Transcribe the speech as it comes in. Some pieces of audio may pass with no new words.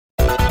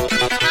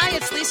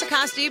It's Lisa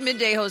Costi,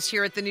 midday host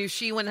here at the new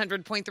She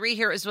 100.3.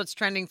 Here is what's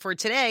trending for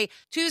today,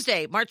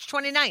 Tuesday, March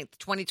 29th,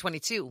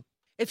 2022.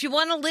 If you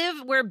want to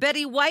live where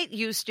Betty White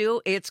used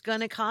to, it's going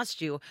to cost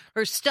you.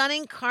 Her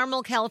stunning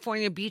Carmel,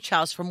 California beach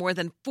house for more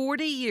than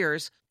 40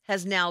 years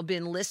has now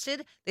been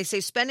listed. They say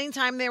spending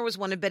time there was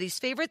one of Betty's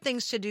favorite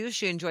things to do.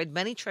 She enjoyed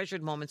many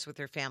treasured moments with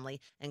her family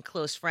and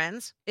close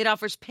friends. It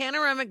offers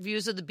panoramic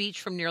views of the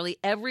beach from nearly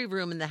every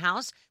room in the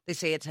house. They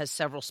say it has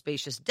several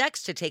spacious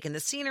decks to take in the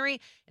scenery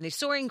and a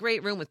soaring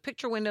great room with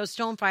picture windows,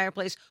 stone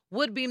fireplace,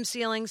 wood beam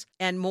ceilings,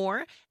 and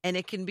more. And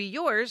it can be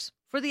yours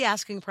for the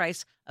asking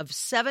price of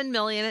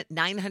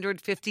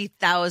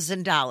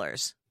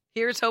 $7,950,000.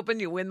 Here's hoping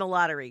you win the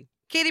lottery.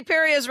 Katy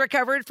Perry has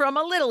recovered from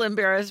a little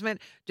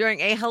embarrassment during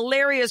a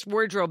hilarious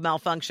wardrobe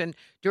malfunction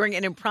during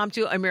an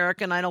impromptu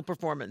American Idol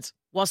performance.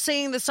 While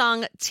singing the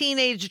song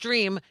Teenage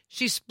Dream,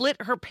 she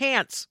split her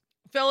pants.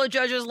 Fellow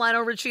judges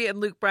Lionel Richie and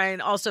Luke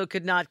Bryan also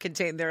could not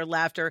contain their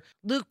laughter.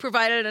 Luke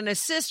provided an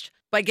assist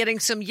by getting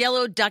some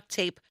yellow duct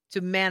tape to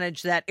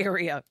manage that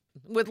area,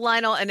 with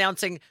Lionel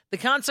announcing the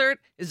concert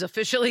is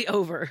officially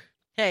over.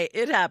 Hey,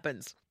 it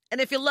happens. And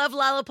if you love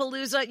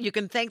Lollapalooza, you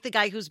can thank the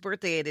guy whose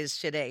birthday it is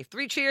today.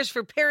 3 cheers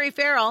for Perry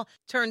Farrell,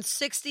 turned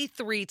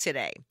 63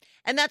 today.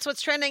 And that's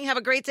what's trending. Have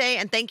a great day,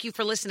 and thank you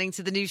for listening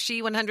to the new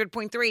She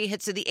 100.3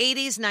 hits of the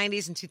 80s,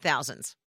 90s, and 2000s.